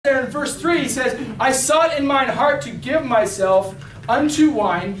verse 3, he says, I sought in mine heart to give myself unto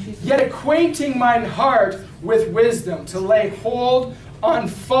wine, yet acquainting mine heart with wisdom, to lay hold on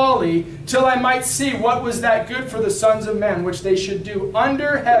folly, till I might see what was that good for the sons of men, which they should do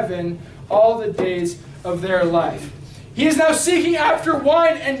under heaven all the days of their life. He is now seeking after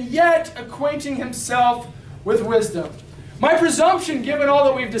wine, and yet acquainting himself with wisdom. My presumption, given all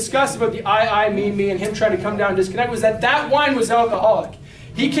that we've discussed about the I, me, and him trying to come down and disconnect, was that that wine was alcoholic.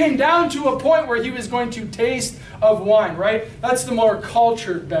 He came down to a point where he was going to taste of wine, right? That's the more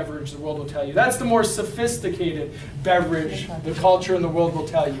cultured beverage, the world will tell you. That's the more sophisticated beverage, the culture and the world will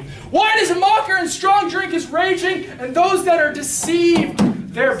tell you. Wine is a mocker, and strong drink is raging, and those that are deceived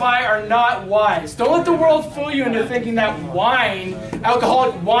thereby are not wise. Don't let the world fool you into thinking that wine,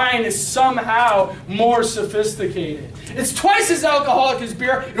 alcoholic wine, is somehow more sophisticated. It's twice as alcoholic as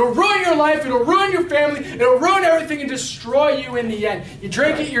beer. It'll ruin your life, it'll ruin your family, it'll ruin everything and destroy you in the end. You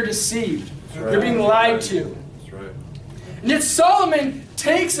drink it, you're deceived. You're being lied to. And yet Solomon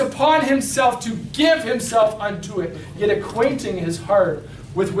takes upon himself to give himself unto it, yet acquainting his heart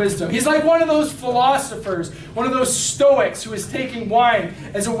with wisdom. He's like one of those philosophers, one of those Stoics who is taking wine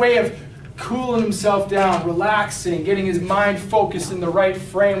as a way of cooling himself down, relaxing, getting his mind focused in the right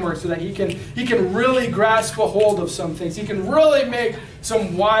framework so that he can really grasp a hold of some things. He can really make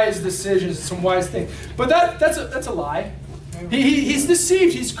some wise decisions, some wise things. But that's a lie. He's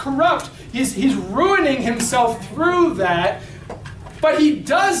deceived. He's corrupt. He's ruining himself through that. But he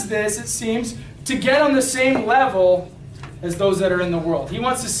does this, it seems, to get on the same level as those that are in the world. He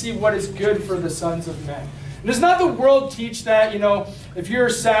wants to see what is good for the sons of men. And does not the world teach that, if you're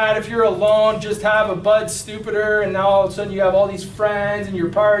sad, if you're alone, just have a bud stupider, and now all of a sudden you have all these friends and you're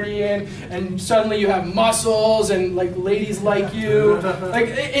partying, and suddenly you have muscles and like ladies like you. Like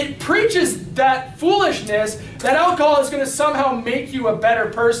it preaches that foolishness that alcohol is going to somehow make you a better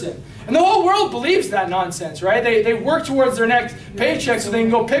person. And the whole world believes that nonsense, right? They work towards their next paycheck so they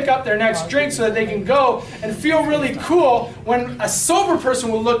can go pick up their next drink so that they can go and feel really cool when a sober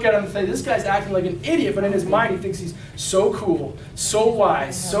person will look at him and say, this guy's acting like an idiot, but in his mind he thinks he's so cool, so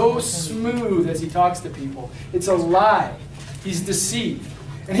wise, so smooth as he talks to people. It's a lie. He's deceived.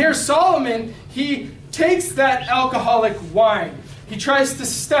 And here Solomon, he takes that alcoholic wine. He tries to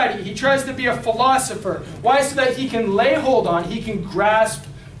study. He tries to be a philosopher. Why? So that he can lay hold on, he can grasp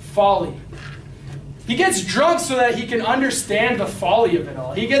folly. He gets drunk so that he can understand the folly of it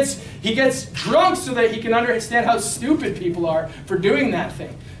all. He gets drunk so that he can understand how stupid people are for doing that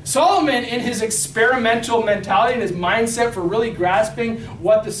thing. Solomon, in his experimental mentality and his mindset for really grasping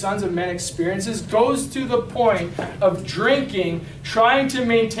what the sons of men experiences, goes to the point of drinking, trying to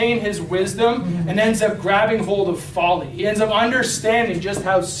maintain his wisdom, and ends up grabbing hold of folly. He ends up understanding just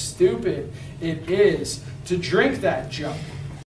how stupid it is to drink that junk.